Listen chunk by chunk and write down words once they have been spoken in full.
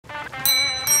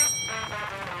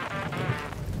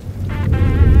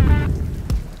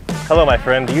Hello, my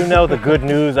friend. Do you know the good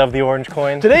news of the orange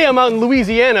coin? Today I'm out in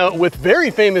Louisiana with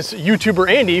very famous YouTuber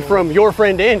Andy from Your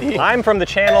Friend Andy. I'm from the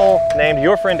channel named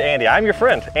Your Friend Andy. I'm your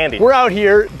friend, Andy. We're out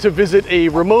here to visit a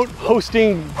remote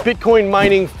hosting Bitcoin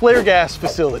mining Flaregas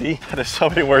facility. There's so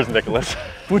many words, Nicholas.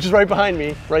 Which is right behind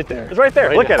me, right there. It's right there,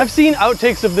 right look now. at it. I've seen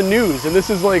outtakes of the news and this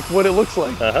is like what it looks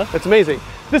like. It's amazing.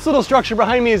 This little structure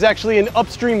behind me is actually an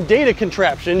upstream data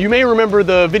contraption. You may remember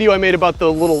the video I made about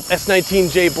the little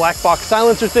S19J black box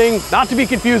silencer thing. Not to be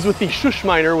confused with the shush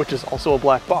miner, which is also a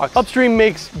black box. Upstream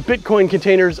makes Bitcoin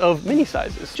containers of mini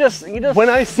sizes. When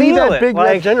I see that big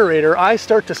red generator, I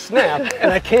start to snap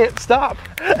and I can't stop.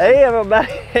 Hey,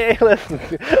 everybody. Hey, listen.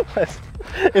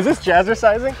 Is this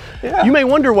jazzercising? Yeah. You may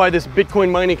wonder why this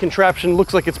Bitcoin mining contraption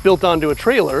looks like it's built onto a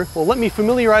trailer. Well, let me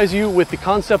familiarize you with the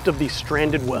concept of the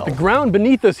stranded well. The ground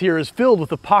beneath us here is filled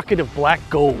with a pocket of black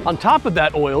gold. On top of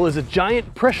that oil is a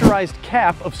giant pressurized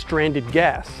cap of stranded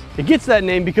gas. It gets that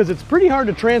name because it's pretty hard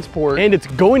to transport and it's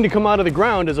going to come out of the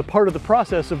ground as a part of the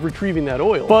process of retrieving that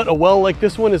oil. But a well like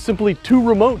this one is simply too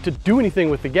remote to do anything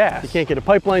with the gas. You can't get a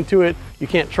pipeline to it, you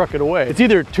can't truck it away. It's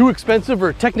either too expensive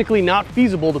or technically not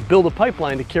feasible to build a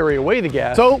pipeline to carry away the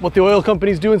gas. So what the oil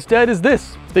companies do instead is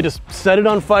this. They just set it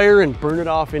on fire and burn it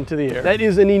off into the air. That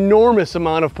is an enormous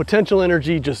amount of potential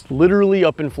energy just literally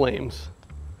up in flames.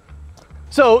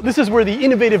 So this is where the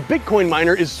innovative Bitcoin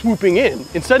miner is swooping in.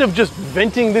 Instead of just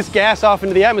venting this gas off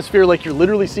into the atmosphere like you're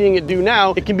literally seeing it do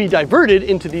now, it can be diverted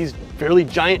into these fairly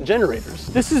giant generators.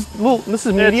 This is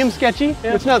medium sketchy.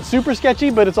 Yeah. It's not super sketchy,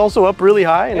 but it's also up really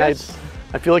high, and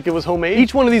I feel like it was homemade.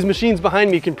 Each one of these machines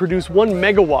behind me can produce 1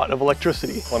 megawatt of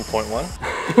electricity. 1.1.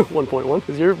 1.1.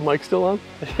 Is your mic still on?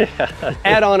 Yeah.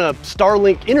 Add on a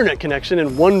Starlink internet connection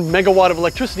and 1 megawatt of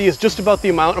electricity is just about the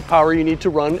amount of power you need to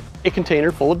run a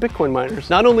container full of Bitcoin miners.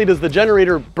 Not only does the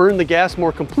generator burn the gas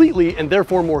more completely and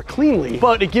therefore more cleanly,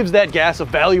 but it gives that gas a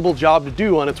valuable job to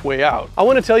do on its way out. I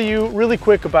want to tell you really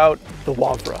quick about the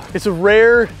Wavra. It's a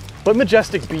rare but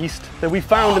majestic beast that we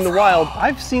found in the wild.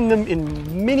 I've seen them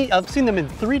in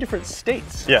 3 different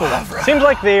states. Yeah. Seems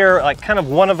like they're like kind of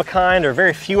one of a kind or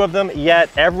very few of them,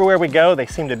 yet everywhere we go, they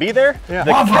seem to be there. Yeah.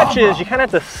 The catch is you kind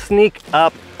of have to sneak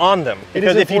up on them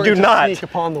because if you do not, sneak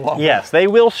upon the Wavra. Yes, they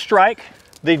will strike.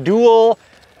 The dual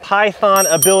Python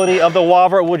ability of the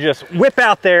Wavra will just whip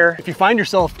out there. If you find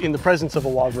yourself in the presence of a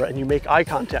Wavra and you make eye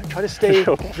contact, try to stay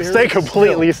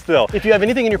completely still. If you have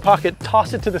anything in your pocket,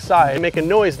 toss it to the side and make a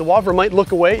noise. The Wavra might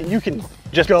look away and you can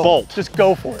just bolt. Just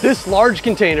go for it. This large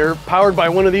container, powered by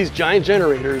one of these giant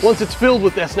generators, once it's filled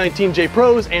with S19J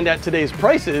Pros and at today's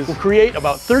prices, will create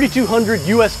about $3,200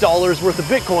 US worth of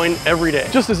Bitcoin every day.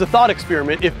 Just as a thought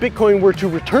experiment, if Bitcoin were to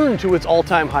return to its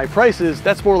all-time high prices,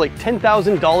 that's more like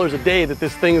 $10,000 a day that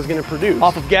this thing is going to produce,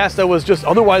 off of gas that was just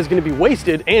otherwise going to be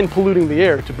wasted and polluting the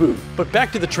air to boot. But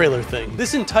back to the trailer thing.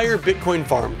 This entire Bitcoin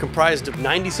farm, comprised of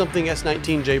 90-something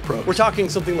S19J Pros, we're talking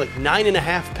something like 9.5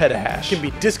 petahash, can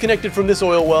be disconnected from this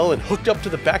oil well and hooked up to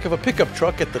the back of a pickup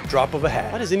truck at the drop of a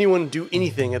hat. Why does anyone do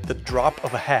anything at the drop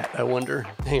of a hat, I wonder?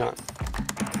 Hang on.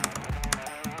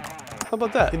 How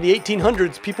about that? In the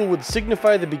 1800s, people would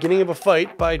signify the beginning of a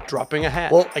fight by dropping a hat.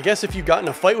 Well, I guess if you got in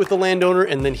a fight with the landowner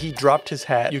and then he dropped his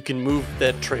hat, you can move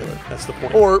that trailer. That's the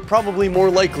point. Or probably more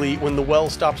likely when the well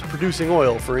stops producing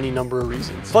oil for any number of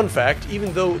reasons. Fun fact,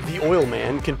 even though the oil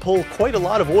man can pull quite a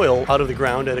lot of oil out of the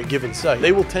ground at a given site,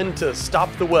 they will tend to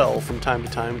stop the well from time to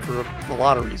time for a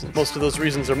lot of reasons. Most of those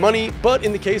reasons are money, but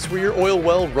in the case where your oil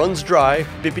well runs dry,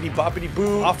 bippity boppity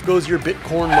boo, off goes your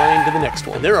Bitcoin mine to the next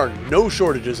one. And there are no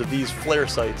shortages of these flare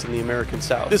sites in the American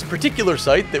South. This particular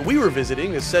site that we were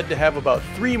visiting is said to have about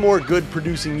 3 more good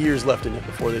producing years left in it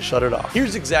before they shut it off.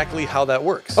 Here's exactly how that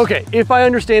works. Okay, if I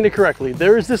understand it correctly,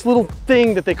 there is this little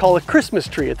thing that they call a Christmas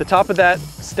tree at the top of that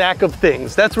stack of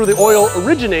things. That's where the oil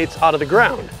originates out of the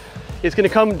ground. It's going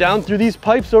to come down through these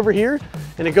pipes over here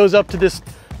and it goes up to this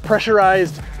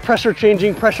pressurized,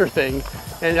 pressure-changing pressure thing.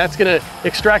 And that's gonna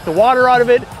extract the water out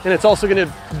of it, and it's also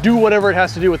gonna do whatever it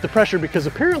has to do with the pressure, because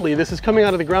apparently this is coming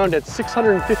out of the ground at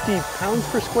 650 pounds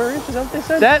per square inch, is that what they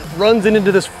said? That runs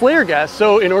into this flare gas,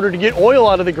 so in order to get oil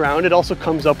out of the ground, it also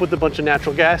comes up with a bunch of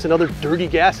natural gas and other dirty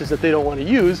gases that they don't want to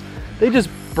use. They just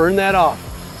burn that off.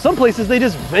 Some places they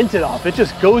just vent it off. It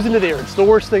just goes into the air. It's the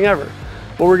worst thing ever.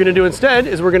 What we're gonna do instead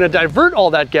is we're gonna divert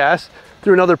all that gas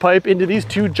through another pipe into these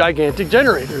 2 gigantic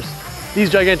generators. These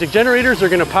gigantic generators are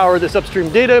going to power this upstream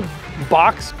data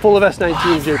box full of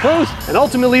S19J Pros, and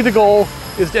ultimately the goal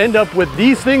is to end up with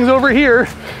these things over here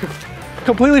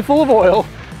completely full of oil,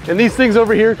 and these things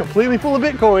over here completely full of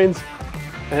Bitcoins,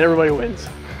 and everybody wins.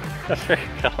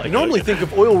 You normally think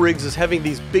of oil rigs as having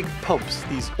these big pumps,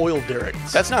 these oil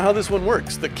derricks. That's not how this one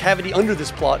works. The cavity under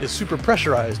this plot is super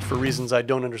pressurized for reasons I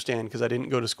don't understand because I didn't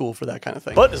go to school for that kind of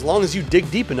thing. But as long as you dig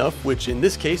deep enough, which in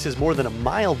this case is more than a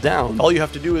mile down, all you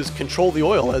have to do is control the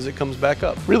oil as it comes back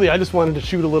up. Really, I just wanted to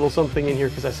shoot a little something in here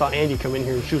because I saw Andy come in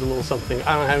here and shoot a little something.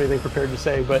 I don't have anything prepared to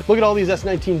say, but look at all these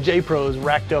S19J Pros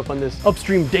racked up on this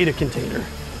upstream data container.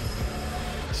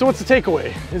 So what's the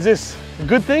takeaway? Is this a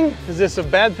good thing? Is this a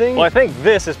bad thing? Well, I think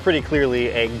this is pretty clearly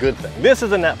a good thing. This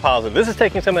is a net positive. This is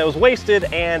taking something that was wasted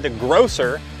and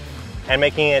grosser and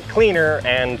making it cleaner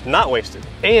and not wasted.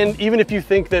 And even if you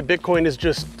think that Bitcoin is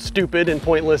just stupid and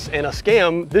pointless and a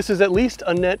scam, this is at least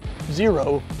a net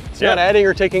zero. It's not adding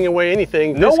or taking away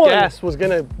anything. This was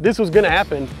gonna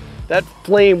happen. That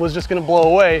flame was just gonna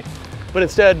blow away, but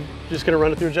instead, just gonna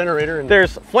run it through a generator. And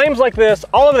there's flames like this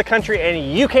all over the country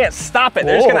and you can't stop it.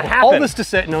 They're just gonna happen. All this to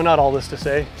say, no, not all this to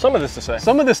say. Some of this to say.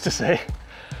 Some of this to say.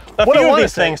 A few of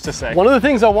these things to say. One of the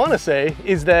things I wanna say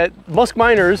is that Musk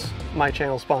Miners, my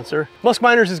channel sponsor, Musk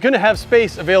Miners is gonna have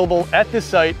space available at this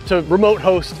site to remote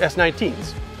host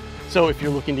S19s. So if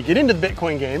you're looking to get into the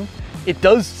Bitcoin game, it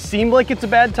does seem like it's a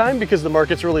bad time because the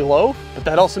market's really low, but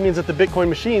that also means that the Bitcoin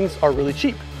machines are really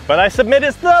cheap. But I submit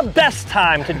it's the best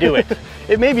time to do it.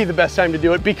 It may be the best time to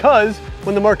do it because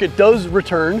when the market does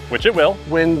return, which it will,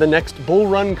 when the next bull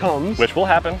run comes, which will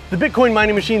happen, the Bitcoin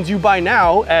mining machines you buy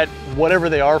now at whatever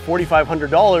they are,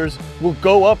 $4,500, will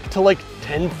go up to like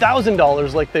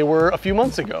 $10,000 like they were a few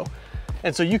months ago.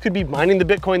 And so you could be mining the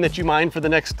Bitcoin that you mine for the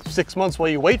next 6 months while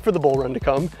you wait for the bull run to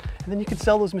come, and then you could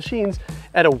sell those machines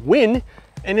at a win,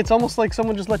 and it's almost like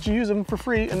someone just let you use them for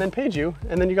free and then paid you,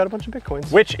 and then you got a bunch of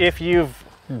Bitcoins. Which if you've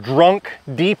drunk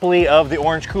deeply of the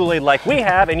orange Kool-Aid like we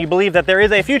have, and you believe that there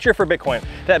is a future for Bitcoin,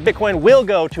 that Bitcoin will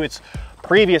go to its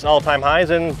previous all-time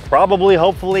highs and probably,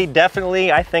 hopefully,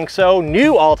 definitely, I think so,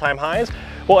 new all-time highs,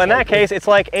 well, in that case, it's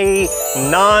like a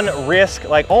non-risk,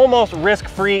 like almost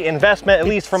risk-free investment, at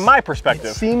least from my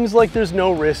perspective. It seems like there's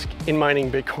no risk in mining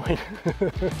Bitcoin.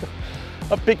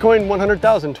 Up Bitcoin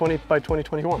 100,000 by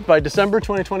 2021. By December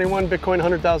 2021, Bitcoin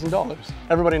 $100,000.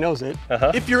 Everybody knows it.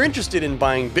 If you're interested in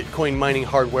buying Bitcoin mining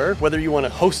hardware, whether you want to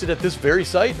host it at this very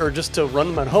site or just to run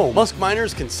them at home, Musk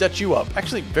Miners can set you up,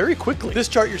 actually very quickly. This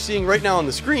chart you're seeing right now on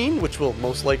the screen, which will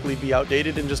most likely be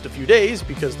outdated in just a few days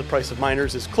because the price of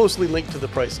miners is closely linked to the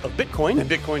price of Bitcoin, and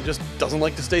Bitcoin just doesn't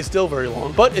like to stay still very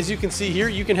long. But as you can see here,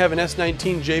 you can have an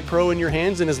S19J Pro in your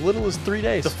hands in as little as 3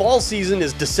 days. The fall season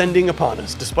is descending upon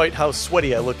us, despite how sweaty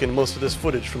I look in most of this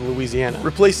footage from Louisiana.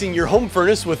 Replacing your home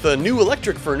furnace with a new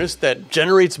electric furnace that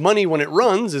generates money when it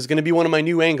runs is going to be one of my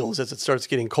new angles as it starts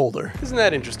getting colder. Isn't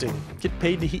that interesting? Get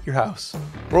paid to heat your house.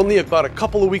 We're only about a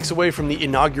couple of weeks away from the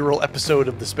inaugural episode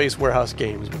of the Space Warehouse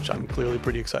games, which I'm clearly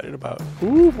pretty excited about.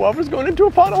 Ooh, water's going into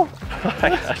a puddle. Oh my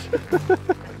gosh.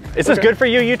 Is this good for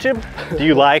you, YouTube? Do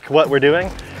you like what we're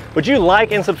doing? Would you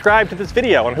like and subscribe to this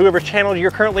video on whoever's channel you're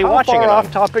currently watching it on? How far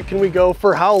off topic can we go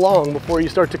for how long before you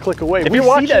start to click away? We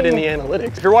see that in the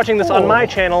analytics. If you're watching this on my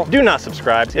channel, do not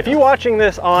subscribe. If you're watching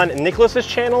this on Nicholas's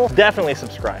channel, definitely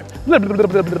subscribe.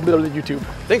 YouTube.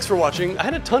 Thanks for watching. I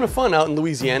had a ton of fun out in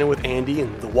Louisiana with Andy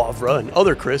and the Wavra and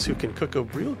other Chris who can cook a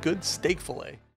real good steak fillet.